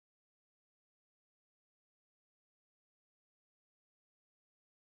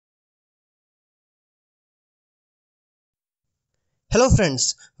Hello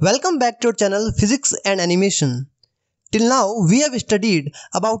friends, welcome back to our channel Physics and Animation. Till now we have studied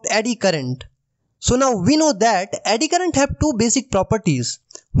about eddy current. So now we know that eddy current have two basic properties.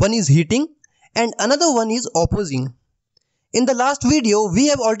 One is heating and another one is opposing. In the last video we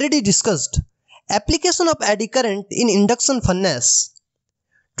have already discussed application of eddy current in induction furnace.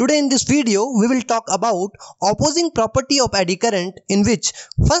 Today in this video we will talk about opposing property of eddy current, in which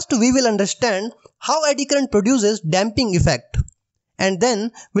first we will understand how eddy current produces damping effect. And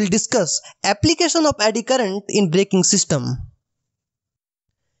then we'll discuss application of eddy current in braking system.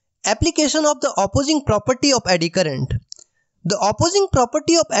 Application of the opposing property of eddy current. The opposing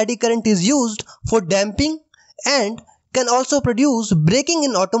property of eddy current is used for damping and can also produce braking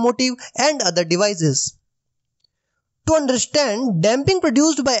in automotive and other devices. To understand damping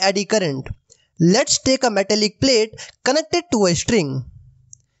produced by eddy current, let's take a metallic plate connected to a string.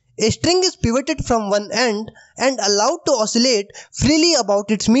 A string is pivoted from one end and allowed to oscillate freely about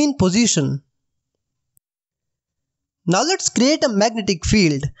its mean position. Now let's create a magnetic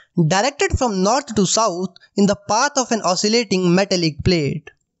field directed from north to south in the path of an oscillating metallic plate.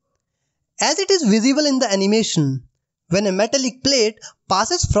 As it is visible in the animation, when a metallic plate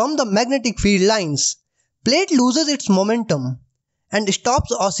passes from the magnetic field lines, plate loses its momentum and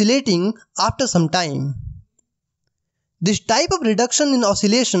stops oscillating after some time. This type of reduction in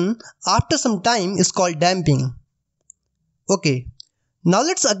oscillation after some time is called damping. Okay, now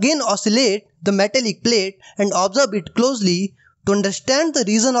let's again oscillate the metallic plate and observe it closely to understand the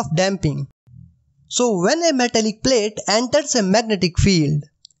reason of damping. So when a metallic plate enters a magnetic field,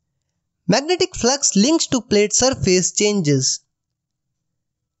 magnetic flux linked to plate surface changes.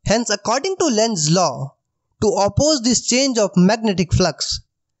 Hence, according to Lenz's law, to oppose this change of magnetic flux,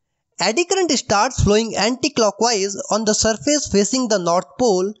 eddy current starts flowing anti-clockwise on the surface facing the north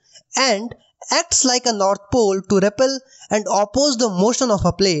pole and acts like a north pole to repel and oppose the motion of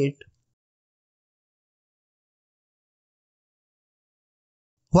a plate.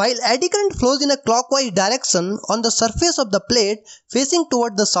 While eddy current flows in a clockwise direction on the surface of the plate facing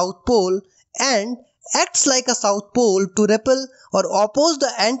toward the south pole and acts like a south pole to repel or oppose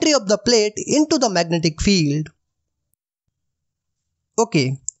the entry of the plate into the magnetic field.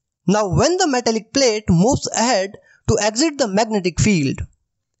 Okay. Now when the metallic plate moves ahead to exit the magnetic field,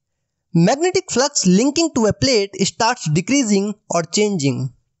 magnetic flux linking to a plate starts decreasing or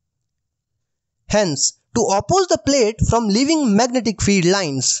changing. Hence, to oppose the plate from leaving magnetic field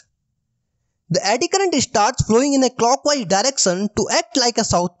lines, the eddy current starts flowing in a clockwise direction to act like a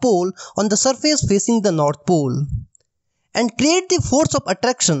south pole on the surface facing the north pole and create the force of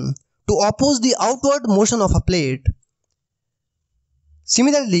attraction to oppose the outward motion of a plate.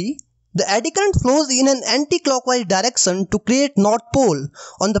 Similarly, the eddy current flows in an anti-clockwise direction to create north pole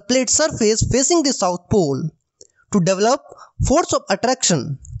on the plate surface facing the south pole to develop force of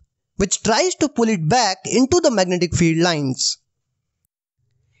attraction, which tries to pull it back into the magnetic field lines.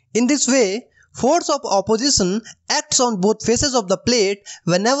 In this way, force of opposition acts on both faces of the plate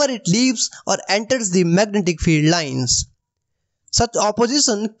whenever it leaves or enters the magnetic field lines. Such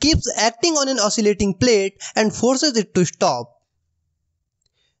opposition keeps acting on an oscillating plate and forces it to stop.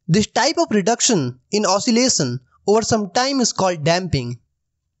 This type of reduction in oscillation over some time is called damping.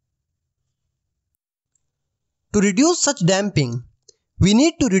 To reduce such damping, we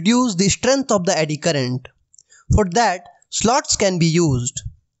need to reduce the strength of the eddy current. For that, slots can be used.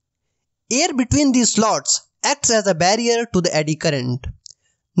 Air between these slots acts as a barrier to the eddy current.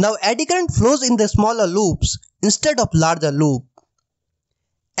 Now eddy current flows in the smaller loops instead of larger loop.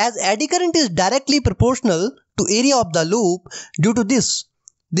 As eddy current is directly proportional to area of the loop, due to this,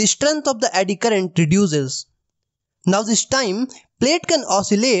 the strength of the eddy current reduces. Now this time, plate can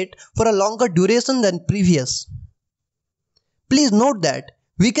oscillate for a longer duration than previous. Please note that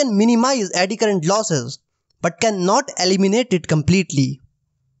we can minimize eddy current losses, but cannot eliminate it completely.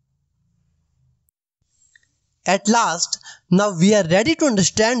 At last, now we are ready to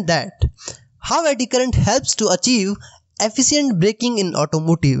understand that how eddy current helps to achieve efficient braking in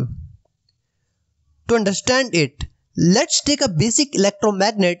automotive. To understand it, let's take a basic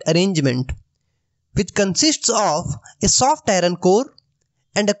electromagnet arrangement, which consists of a soft iron core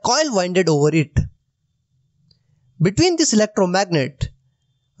and a coil winded over it. Between this electromagnet,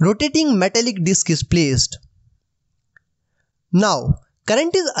 rotating metallic disc is placed. Now,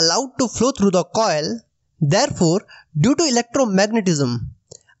 current is allowed to flow through the coil. Therefore, due to electromagnetism,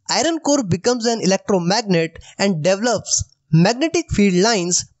 iron core becomes an electromagnet and develops magnetic field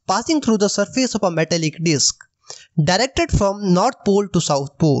lines passing through the surface of a metallic disc, directed from north pole to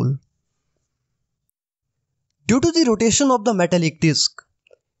south pole. Due to the rotation of the metallic disc,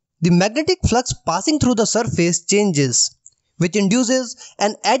 the magnetic flux passing through the surface changes, which induces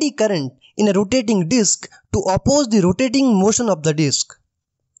an eddy current in a rotating disc to oppose the rotating motion of the disc.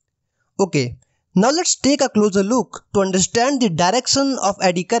 Okay, now let's take a closer look to understand the direction of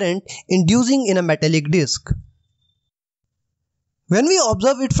eddy current inducing in a metallic disc. When we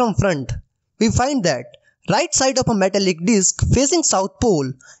observe it from front, we find that right side of a metallic disc facing south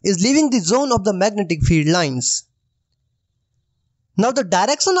pole is leaving the zone of the magnetic field lines. Now the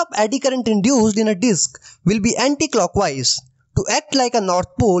direction of eddy current induced in a disc will be anti-clockwise to act like a north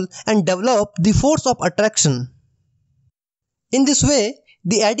pole and develop the force of attraction. In this way,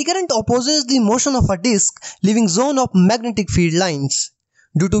 the eddy current opposes the motion of a disc leaving zone of magnetic field lines,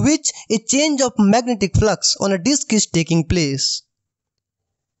 due to which a change of magnetic flux on a disc is taking place.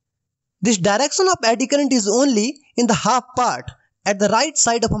 This direction of eddy current is only in the half part at the right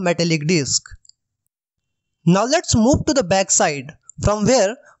side of a metallic disc. Now let's move to the back side, from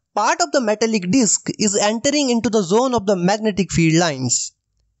where part of the metallic disc is entering into the zone of the magnetic field lines.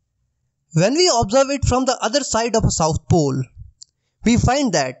 When we observe it from the other side of a south pole, we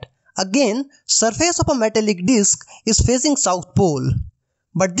find that again surface of a metallic disc is facing south pole,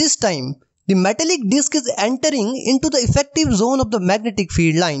 but this time the metallic disc is entering into the effective zone of the magnetic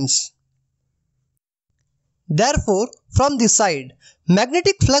field lines. Therefore, from this side,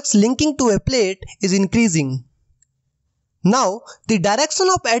 magnetic flux linking to a plate is increasing. Now, the direction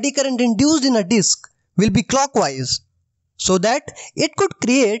of eddy current induced in a disc will be clockwise, so that it could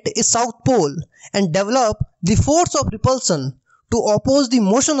create a south pole and develop the force of repulsion to oppose the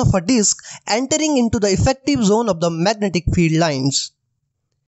motion of a disc entering into the effective zone of the magnetic field lines.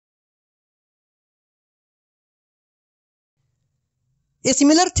 A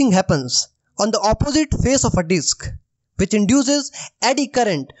similar thing happens on the opposite face of a disc, which induces eddy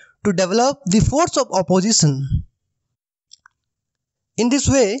current to develop the force of opposition. In this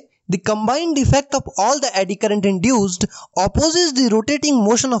way, the combined effect of all the eddy current induced opposes the rotating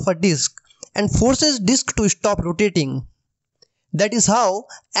motion of a disc and forces disc to stop rotating. That is how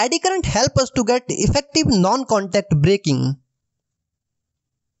eddy current helps us to get effective non-contact braking.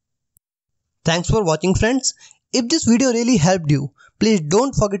 Thanks for watching, friends. If this video really helped you, please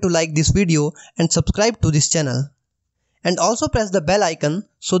don't forget to like this video and subscribe to this channel. And also press the bell icon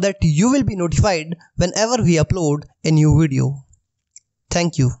so that you will be notified whenever we upload a new video.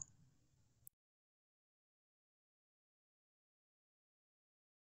 Thank you.